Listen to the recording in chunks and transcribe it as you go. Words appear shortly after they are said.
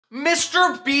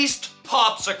MrBeast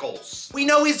Popsicles. We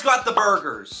know he's got the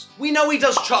burgers. We know he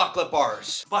does chocolate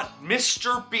bars. But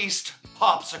MrBeast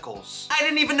Popsicles. I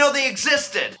didn't even know they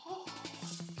existed.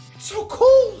 It's so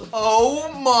cool.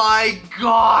 Oh my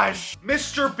gosh.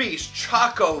 MrBeast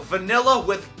Choco Vanilla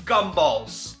with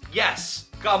gumballs. Yes,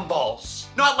 gumballs.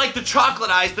 Not like the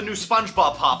chocolate eyes the new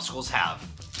SpongeBob Popsicles have.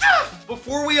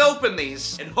 Before we open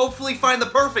these, and hopefully find the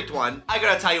perfect one, I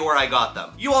gotta tell you where I got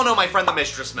them. You all know my friend the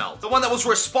Mistress Melt, the one that was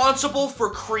responsible for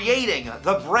creating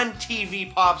the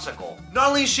BrentTV Popsicle. Not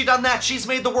only has she done that, she's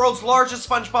made the world's largest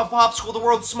SpongeBob Popsicle, the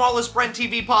world's smallest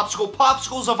BrentTV Popsicle,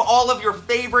 popsicles of all of your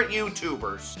favorite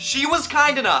YouTubers. She was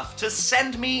kind enough to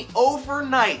send me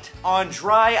overnight on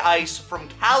dry ice from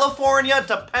California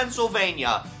to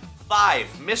Pennsylvania 5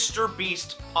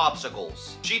 MrBeast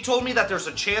Popsicles. She told me that there's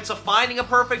a chance of finding a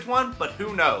perfect one, but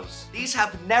who knows? These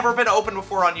have never been opened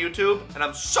before on YouTube, and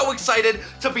I'm so excited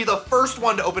to be the first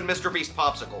one to open MrBeast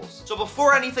Popsicles. So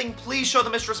before anything, please show the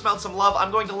Mistress Melt some love.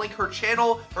 I'm going to link her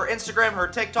channel, her Instagram, her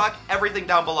TikTok, everything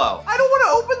down below. I don't want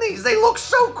to open these. They look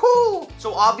so cool.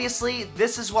 So obviously,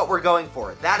 this is what we're going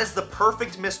for. That is the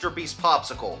perfect MrBeast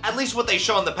Popsicle. At least what they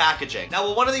show in the packaging. Now,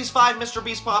 will one of these 5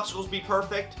 MrBeast Popsicles be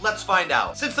perfect? Let's find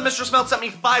out. Since the Mistress Melt sent me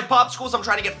 5 popsicles, I'm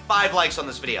trying to get 5 likes on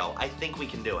this video. I think we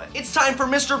can do it. It's time for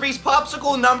MrBeast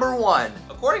Popsicle number 1.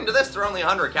 According to this, they're only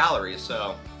 100 calories,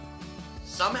 so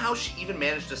somehow she even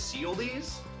managed to seal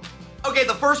these? Okay,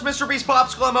 the first MrBeast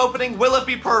Popsicle I'm opening, will it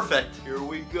be perfect? Here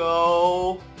we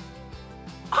go.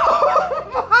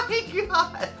 Oh my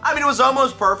god. I mean, it was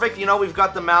almost perfect. You know, we've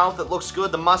got the mouth, it looks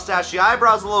good, the mustache, the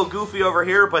eyebrows a little goofy over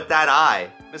here, but that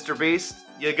eye. MrBeast,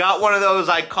 you got one of those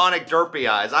iconic derpy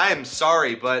eyes. I am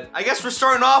sorry, but I guess we're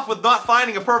starting off with not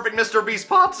finding a perfect MrBeast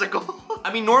Popsicle.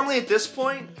 I mean, normally at this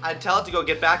point, I'd tell it to go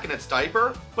get back in its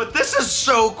diaper, but this is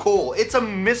so cool. It's a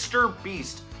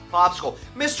MrBeast Popsicle.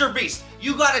 MrBeast,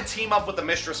 you gotta team up with the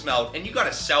Mistress Melt and you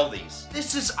gotta sell these.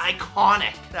 This is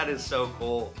iconic. That is so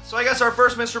cool. So I guess our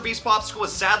first MrBeast Popsicle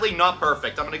is sadly not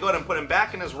perfect. I'm gonna go ahead and put him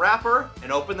back in his wrapper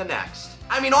and open the next.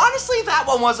 I mean, honestly, that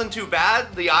one wasn't too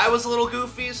bad. The eye was a little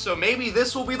goofy, so maybe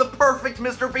this will be the perfect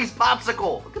MrBeast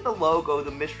Popsicle. Look at the logo,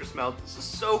 the Mistress Melt. This is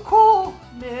so cool.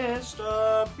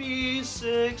 MrBeast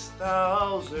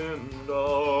 6000.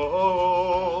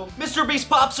 Oh. MrBeast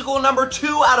Popsicle number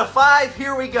 2 out of 5.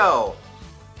 Here we go.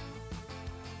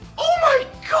 Oh my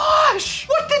gosh!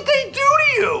 What did they do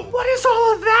to you? What is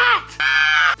all of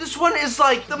that? This one is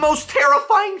like the most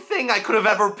terrifying thing I could have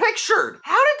ever pictured.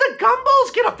 How did the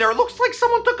gumballs get up there? It looks like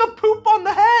someone took a poop on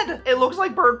the head. It looks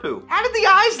like bird poop. How did the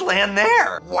eyes land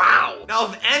there? Wow.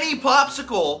 Now, if any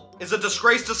popsicle is a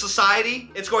disgrace to society,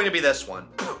 it's going to be this one.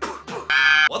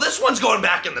 Well, this one's going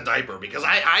back in the diaper because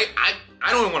I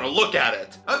don't even want to look at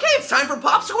it. Okay, it's time for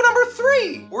popsicle number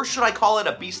 3. Or should I call it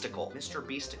a beasticle?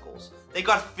 MrBeasticles. They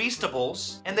got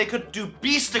feastables, and they could do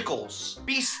beasticles.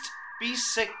 Beasticles.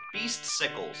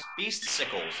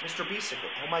 MrBeasticle.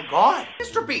 Oh my god.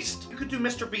 MrBeast. You could do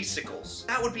MrBeasticles.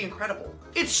 That would be incredible.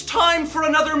 It's time for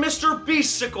another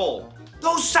MrBeasticle.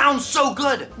 Those sound so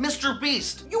good.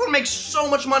 MrBeast. You would make so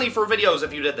much money for videos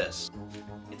if you did this.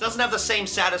 It doesn't have the same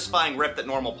satisfying rip that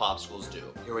normal popsicles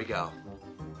do. Here we go.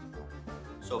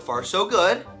 So far, so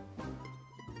good.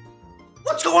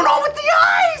 What's going on with the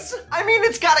eyes? I mean,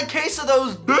 it's got a case of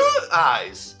those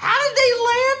eyes. How did they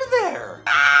land there?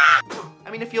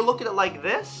 I mean, if you look at it like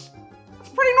this, it's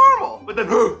pretty normal. But then,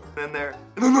 and then there,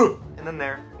 and then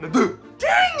there, and then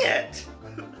dang it!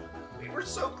 We were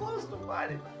so close to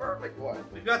finding the perfect one.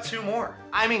 We've got 2 more.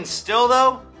 I mean, still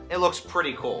though, it looks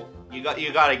pretty cool. You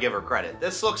gotta give her credit.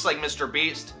 This looks like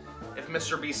MrBeast if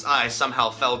MrBeast's eye somehow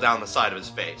fell down the side of his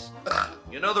face.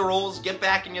 You know the rules. Get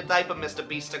back in your diaper,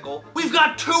 MrBeasticle. We've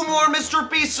got 2 more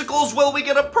MrBeasticles. Will we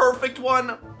get a perfect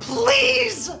one?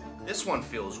 Please! This one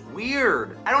feels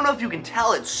weird. I don't know if you can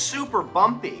tell, it's super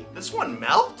bumpy. This one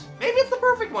melt? Maybe it's the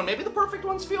perfect one. Maybe the perfect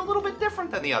ones feel a little bit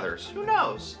different than the others. Who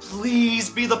knows? Please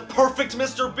be the perfect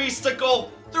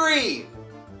MrBeasticle. 3,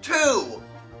 2,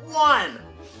 1.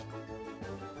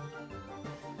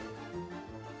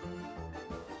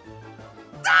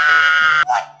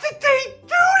 What did they do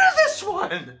to this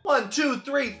one? 1, 2,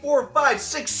 3, 4, 5,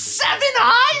 6, 7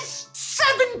 eyes?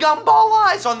 7 gumball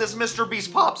eyes on this MrBeast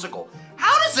Popsicle.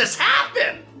 How does this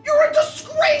happen? You're a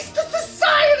disgrace to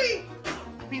society.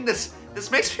 I mean, this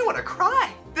makes me want to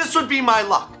cry. This would be my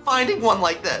luck, finding one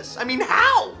like this. I mean,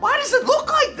 how? Why does it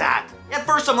look like that? At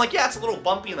first, I'm like, yeah, it's a little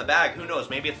bumpy in the bag. Who knows?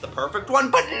 Maybe it's the perfect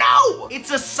one, but no!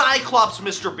 It's a Cyclops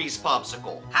MrBeast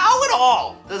Popsicle. How at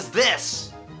all does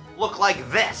this look like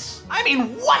this? I mean,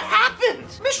 what happened?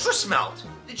 Mistress Melt,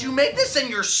 did you make this in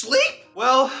your sleep?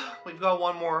 Well, we've got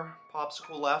 1 more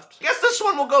popsicle left. I guess this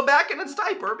one will go back in its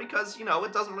diaper because, you know,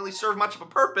 it doesn't really serve much of a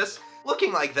purpose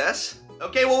looking like this.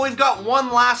 Okay, well, we've got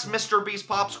one last MrBeast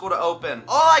Popsicle to open.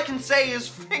 All I can say is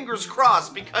fingers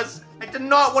crossed because I did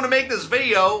not want to make this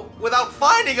video without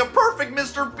finding a perfect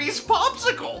MrBeast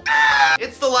Popsicle.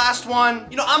 It's the last one.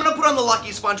 You know, I'm gonna put on the lucky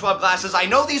SpongeBob glasses. I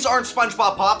know these aren't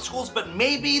SpongeBob Popsicles, but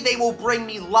maybe they will bring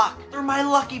me luck. They're my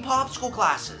lucky popsicle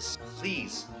glasses.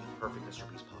 Please, perfect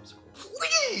MrBeast Popsicle.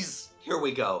 Please! Here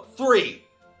we go. 3,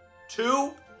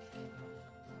 2.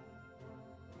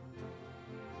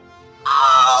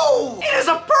 Oh! It is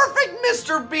a perfect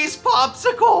MrBeast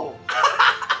Popsicle!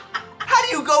 How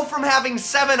do you go from having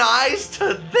 7 eyes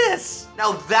to this?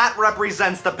 Now that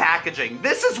represents the packaging.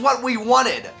 This is what we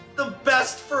wanted. The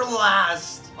best for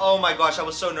last. Oh my gosh, I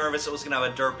was so nervous it was gonna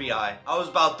have a derpy eye. I was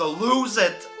about to lose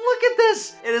it. Look at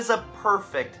this. It is a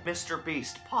perfect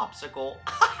MrBeast Popsicle.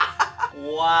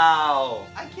 Wow.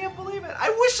 I can't believe it.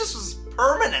 I wish this was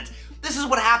permanent. This is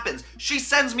what happens. She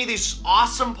sends me these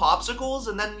awesome popsicles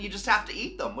and then you just have to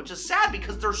eat them, which is sad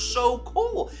because they're so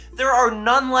cool. There are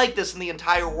none like this in the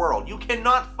entire world. You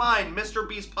cannot find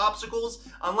MrBeast Popsicles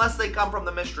unless they come from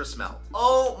the Mistress melt.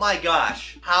 Oh my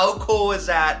gosh. How cool is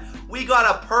that? We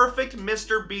got a perfect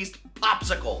MrBeast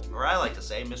Popsicle, or I like to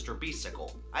say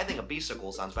MrBeasticle. I think a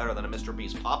beasticle sounds better than a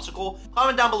MrBeast Popsicle.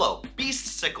 Comment down below,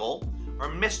 Beasticle or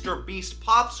MrBeast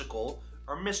Popsicle,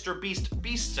 or MrBeast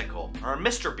Beasticle, or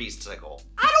MrBeasticle.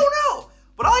 I don't know,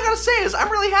 but all I gotta say is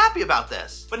I'm really happy about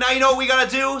this. But now you know what we gotta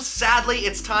do? Sadly,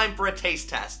 it's time for a taste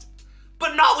test.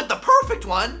 But not with the perfect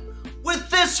one, with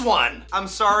this one. I'm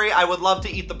sorry, I would love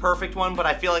to eat the perfect one, but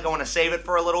I feel like I wanna save it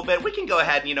for a little bit. We can go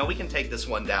ahead and, you know, we can take this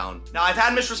one down. Now, I've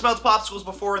had Mistress Melts Popsicles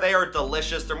before. They are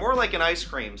delicious. They're more like an ice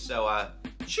cream, so,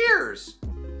 cheers.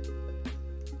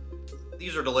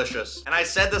 These are delicious. And I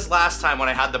said this last time when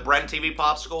I had the BrentTV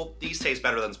Popsicle, these taste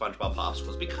better than SpongeBob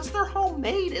Popsicles because they're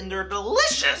homemade and they're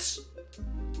delicious.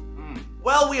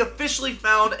 Well, we officially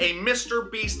found a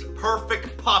MrBeast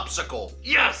Perfect Popsicle.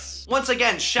 Yes! Once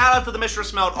again, shout out to the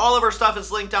Mistress Melt. All of our stuff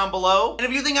is linked down below. And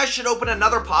if you think I should open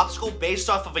another popsicle based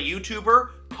off of a YouTuber,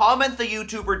 comment the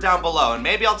YouTuber down below and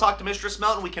maybe I'll talk to Mistress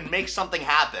Melt and we can make something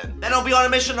happen. Then I'll be on a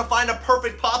mission to find a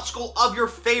perfect popsicle of your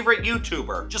favorite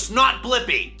YouTuber, just not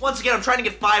Blippi. Once again, I'm trying to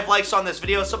get 5 likes on this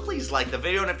video, so please like the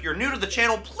video, and if you're new to the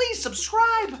channel, please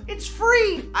subscribe. It's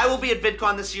free. I will be at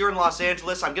VidCon this year in Los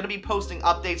Angeles. I'm gonna be posting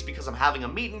updates because I'm having a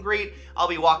meet and greet. I'll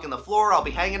be walking the floor. I'll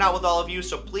be hanging out with all of you,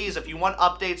 so please, if you want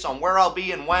updates on where I'll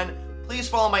be and when, please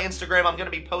follow my Instagram. I'm gonna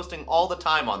be posting all the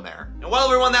time on there. And well,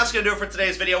 everyone, that's gonna do it for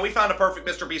today's video. We found a perfect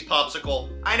MrBeast Popsicle.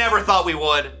 I never thought we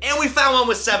would. And we found one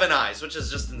with 7 eyes, which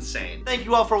is just insane. Thank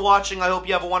you all for watching. I hope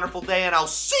you have a wonderful day, and I'll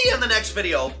see you in the next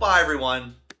video. Bye,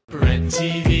 everyone.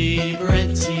 BrentTV,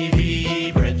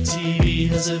 BrentTV, BrentTV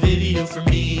has a video for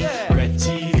me. Yeah.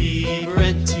 BrentTV,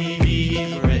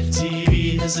 BrentTV,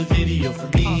 BrentTV has a video for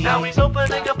me. Now he's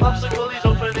opening a popsicle, he's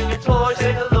opening a toy.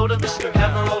 Say hello to Mr.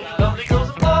 Hammer, lovely girls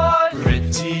and boys.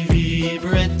 BrentTV,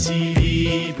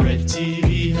 BrentTV,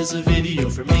 BrentTV has a video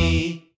for me.